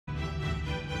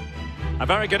A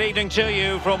very good evening to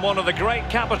you from one of the great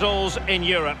capitals in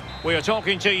Europe. We are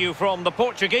talking to you from the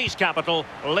Portuguese capital,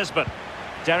 Lisbon.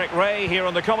 Derek Ray here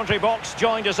on the commentary box,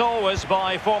 joined as always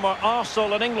by former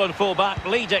Arsenal and England fullback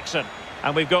Lee Dixon.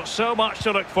 And we've got so much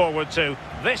to look forward to.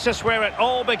 This is where it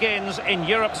all begins in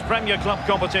Europe's Premier Club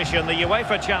competition, the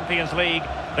UEFA Champions League,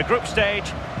 the group stage,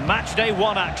 Matchday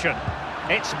 1 action.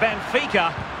 It's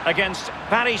Benfica against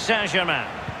Paris Saint-Germain.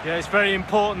 Yeah, it's very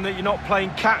important that you're not playing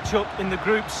catch-up in the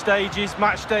group stages.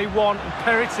 Matchday 1,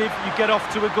 imperative you get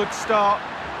off to a good start.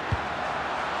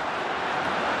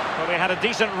 Well, we had a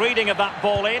decent reading of that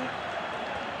ball in.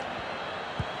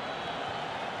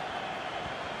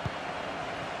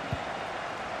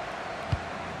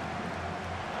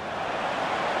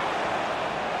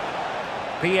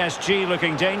 PSG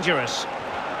looking dangerous.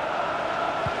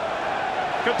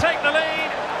 Could take the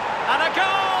lead, and a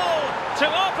goal to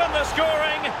open the scoring.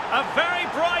 A very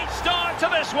bright start to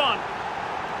this one.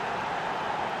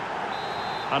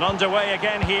 And underway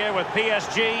again here with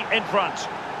PSG in front.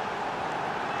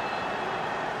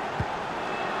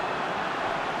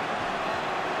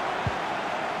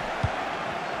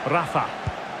 Rafa.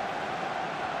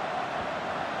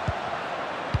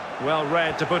 Well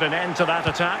read to put an end to that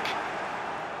attack.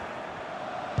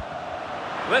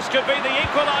 This could be the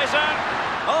equaliser.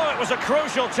 Oh, it was a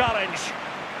crucial challenge.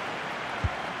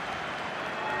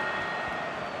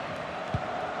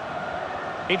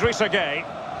 Idrissa Gueye.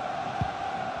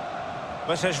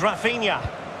 This is Rafinha.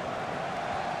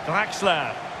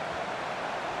 Draxler.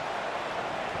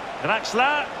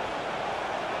 Draxler.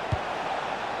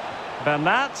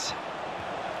 Bernat.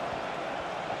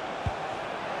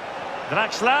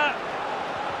 Draxler.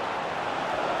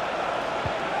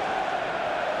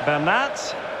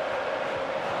 Bernat.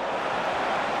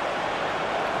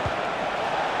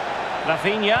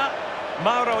 Rafinha.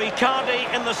 Mauro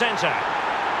Icardi in the centre.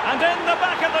 And in the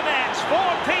back of the net for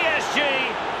PSG.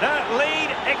 That lead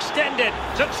extended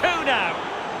to 2 now.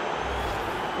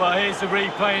 Well, here's the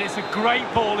replay, and it's a great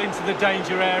ball into the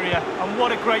danger area. And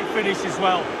what a great finish as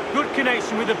well. Good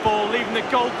connection with the ball, leaving the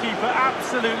goalkeeper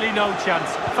absolutely no chance.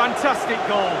 Fantastic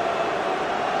goal.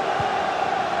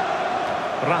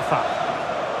 Rafa.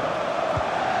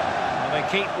 Well, they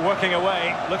keep working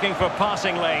away, looking for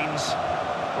passing lanes.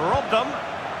 Rob them.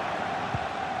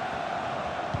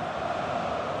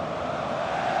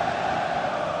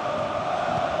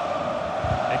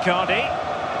 Icardi.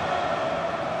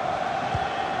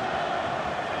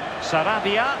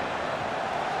 Sarabia.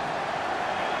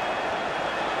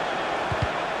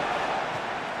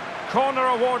 Corner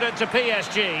awarded to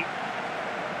PSG.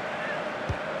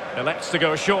 Elects to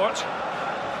go short.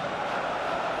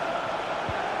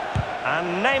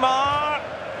 And Neymar.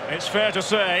 It's fair to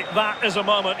say that is a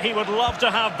moment he would love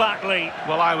to have back, Lee.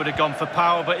 Well, I would have gone for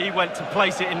power, but he went to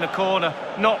place it in the corner.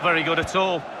 Not very good at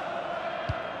all.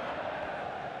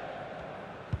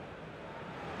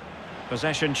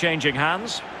 Possession changing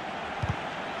hands.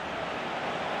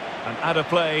 And out of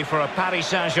play for a Paris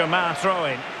Saint-Germain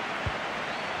throw-in.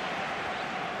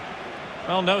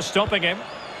 Well, no stopping him.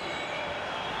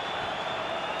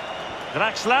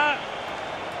 Draxler.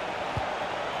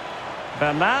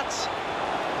 Bernat.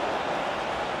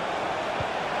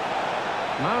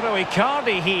 Mauro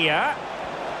Icardi here.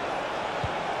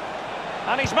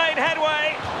 And he's made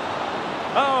headway.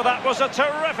 Oh, that was a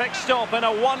terrific stop in a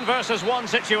 1-versus-1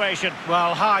 situation.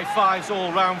 Well, high fives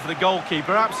all round for the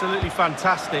goalkeeper. Absolutely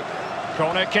fantastic.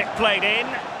 Corner kick played in.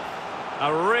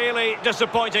 A really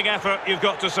disappointing effort, you've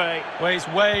got to say. Well, he's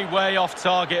way, way off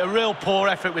target. A real poor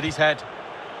effort with his head.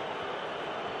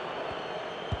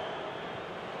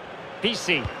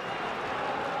 PC.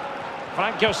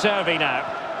 Franco Cervi now.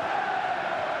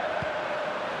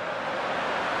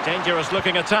 Dangerous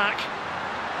looking attack.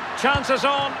 Chances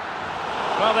on.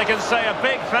 Well, they can say a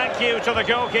big thank you to the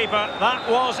goalkeeper. That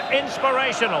was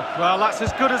inspirational. Well, that's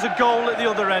as good as a goal at the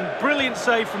other end. Brilliant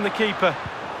save from the keeper.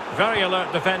 Very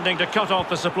alert defending to cut off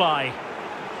the supply.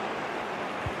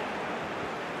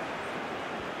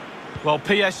 Well,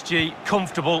 PSG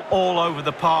comfortable all over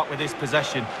the park with this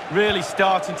possession. Really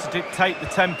starting to dictate the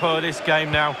tempo of this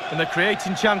game now. And they're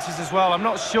creating chances as well. I'm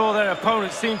not sure their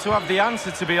opponents seem to have the answer,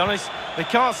 to be honest. They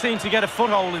can't seem to get a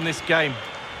foothold in this game.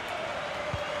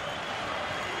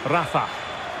 Rafa.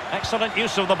 Excellent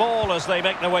use of the ball as they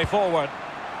make their way forward.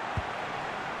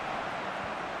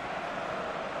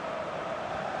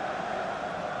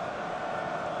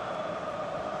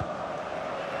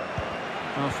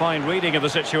 A fine reading of the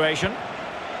situation.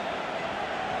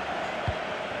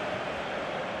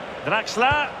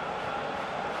 Draxler.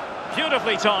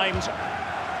 Beautifully timed.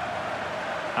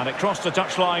 And it crossed the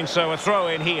touchline, so a throw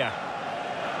in here.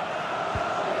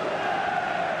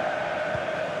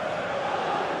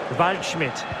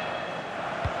 Waldschmidt.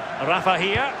 Rafa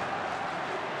here.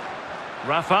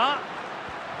 Rafa.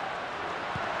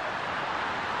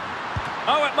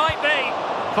 Oh, it might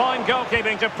be. Fine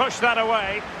goalkeeping to push that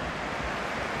away.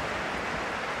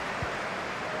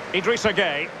 Idrissa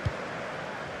Gueye.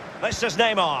 This is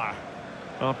Neymar.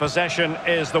 Well, possession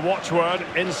is the watchword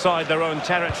inside their own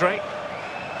territory.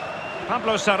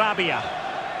 Pablo Sarabia.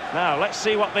 Now, let's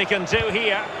see what they can do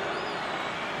here.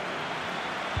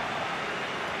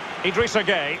 Idrissa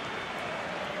Gueye.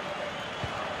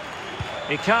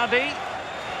 Icardi.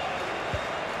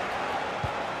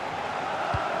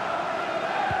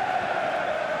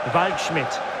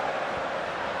 Waldschmidt.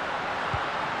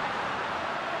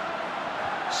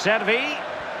 Cervi.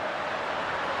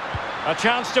 A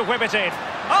chance to whip it in.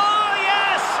 Oh,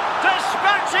 yes!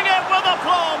 Dispatching it with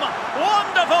aplomb.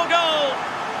 Wonderful goal.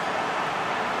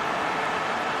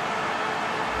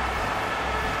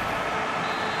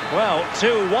 Well,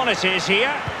 2-1 it is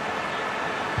here.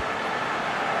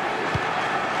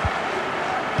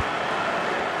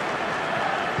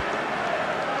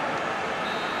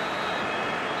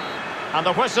 And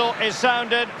the whistle is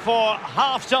sounded for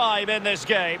half-time in this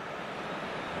game.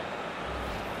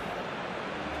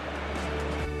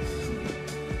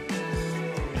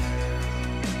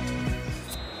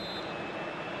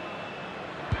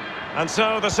 And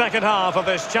so the second half of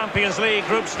this Champions League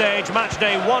group stage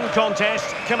Matchday 1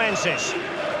 contest commences.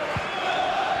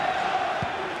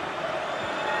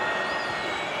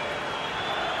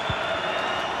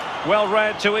 Well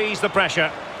read to ease the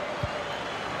pressure.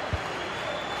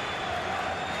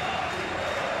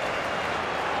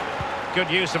 Good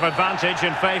use of advantage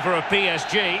in favour of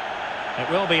PSG.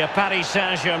 It will be a Paris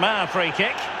Saint-Germain free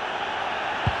kick.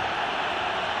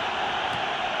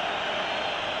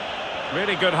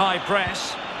 Really good high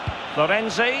press.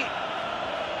 Lorenzi.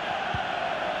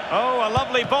 Oh, a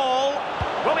lovely ball.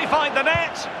 Will he find the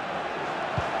net?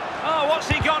 Oh, what's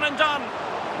he gone and done?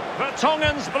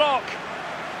 Vertonghen's block.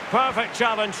 Perfect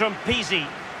challenge from Pizzi.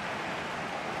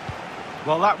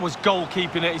 Well, that was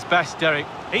goalkeeping at his best, Derek.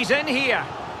 He's in here.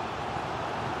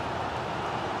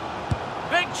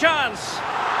 Big chance.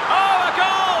 Oh, a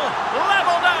goal!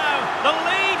 Level now. The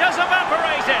lead has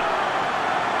evaporated.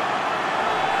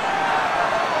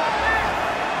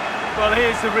 Well,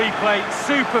 here's the replay.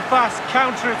 Super fast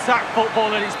counter-attack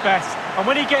football at its best. And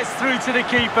when he gets through to the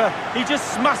keeper, he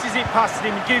just smashes it past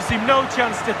him and gives him no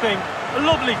chance to think. A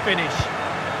lovely finish.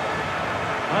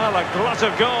 Well, a glut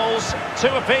of goals, 2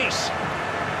 apiece.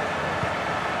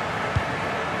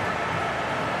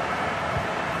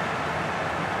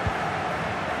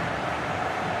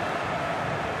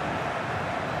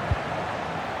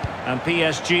 And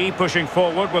PSG pushing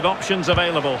forward with options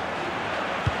available.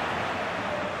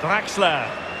 Draxler.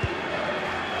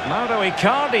 Mauro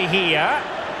Icardi here.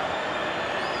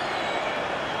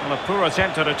 Well, a poor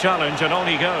attempt at a challenge and on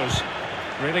he goes.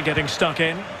 Really getting stuck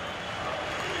in.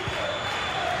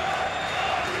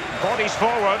 Bodies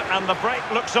forward and the break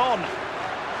looks on.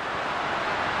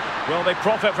 Will they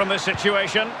profit from this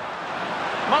situation?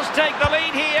 Must take the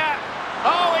lead here.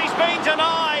 Oh, he's been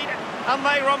denied. And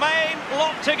they remain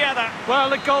locked together. Well,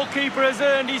 the goalkeeper has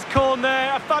earned his corner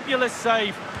there. A fabulous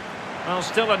save. Well,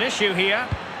 still an issue here.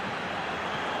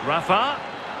 Rafa.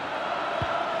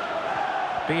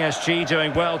 PSG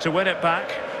doing well to win it back.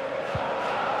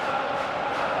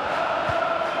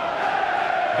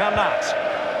 Bernat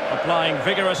applying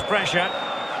vigorous pressure.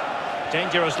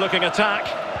 Dangerous looking attack.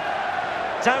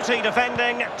 Doughty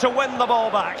defending to win the ball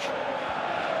back.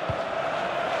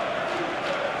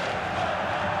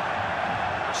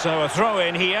 So a throw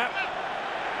in here.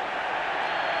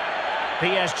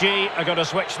 PSG are going to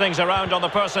switch things around on the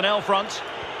personnel front.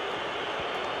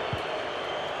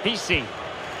 Pizzi.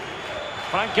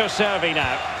 Franco Cervi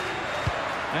now.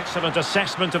 Excellent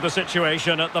assessment of the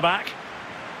situation at the back.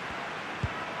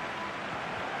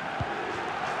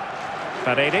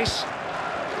 Paredes.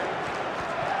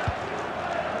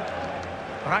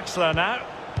 Draxler now.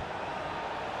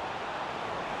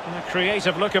 And a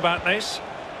creative look about this.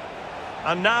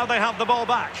 And now they have the ball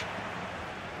back.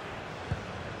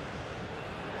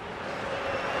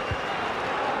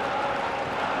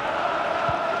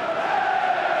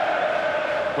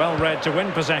 Well read to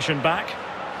win possession back.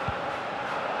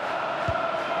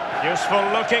 Useful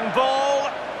looking ball.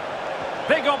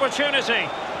 Big opportunity.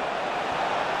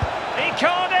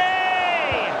 Icardi!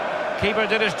 Keeper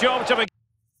did his job to begin.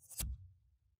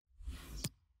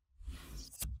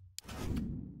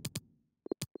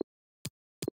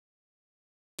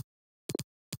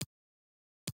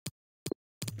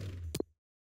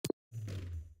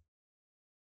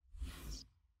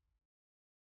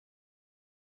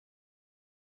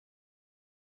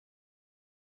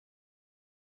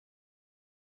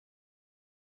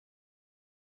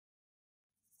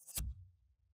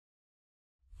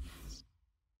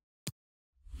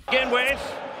 begin with.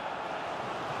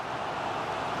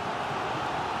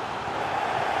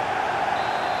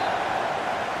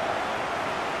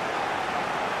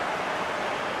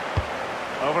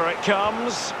 Over it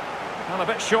comes. And a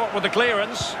bit short with the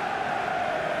clearance.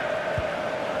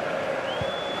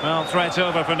 Well, threat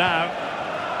over for now.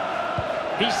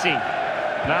 Pisi.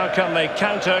 Now can they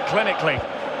counter clinically?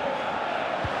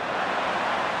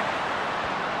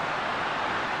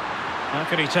 How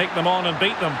can he take them on and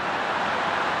beat them?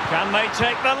 Can they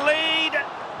take the lead?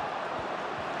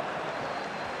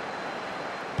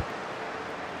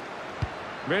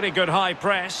 Really good high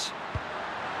press.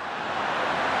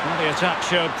 Well, the attack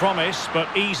showed promise,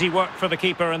 but easy work for the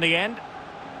keeper in the end.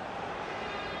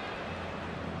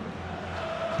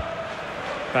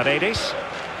 Paredes.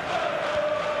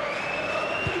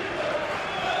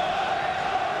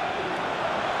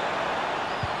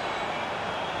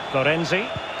 Florenzi.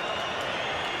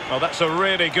 Well, that's a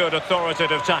really good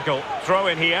authoritative tackle. Throw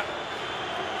in here.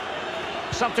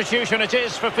 Substitution it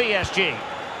is for PSG.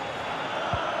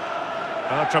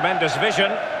 Oh, tremendous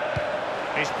vision.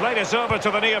 He's played it over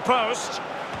to the near post.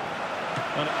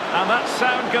 And that's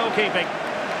sound goalkeeping.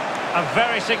 A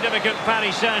very significant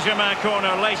Paris Saint-Germain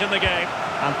corner late in the game.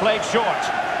 And played short.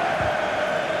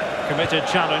 Committed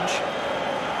challenge.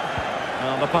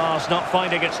 Well, the pass not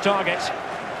finding its target.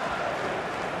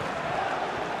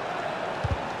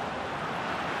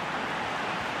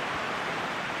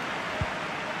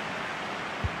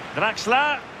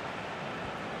 Draxler.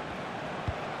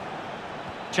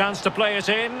 Chance to play it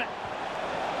in.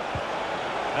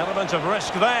 Element of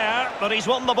risk there, but he's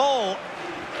won the ball.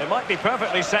 It might be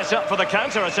perfectly set up for the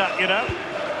counter-attack, you know.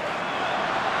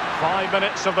 5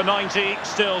 minutes of the 90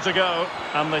 still to go,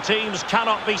 and the teams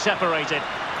cannot be separated.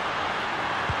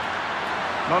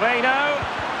 Moreno.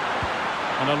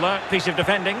 An alert piece of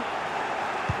defending.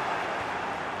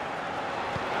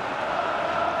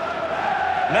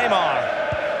 Neymar.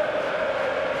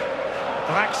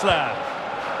 Draxler.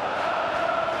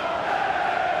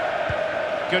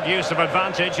 Good use of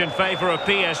advantage in favour of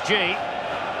PSG.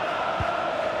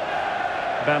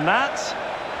 Bernat.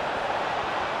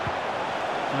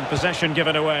 And possession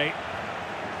given away.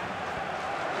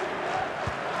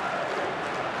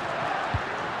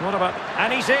 What about...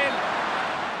 And he's in!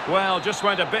 Well, just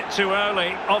went a bit too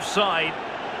early. Offside.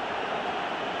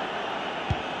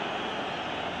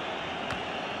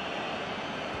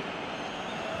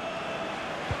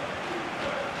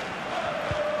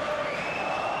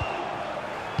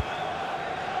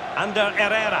 Under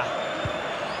Herrera.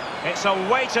 It's a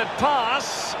weighted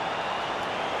pass.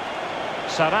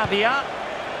 Sarabia.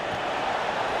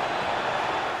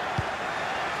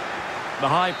 The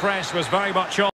high press was very much on.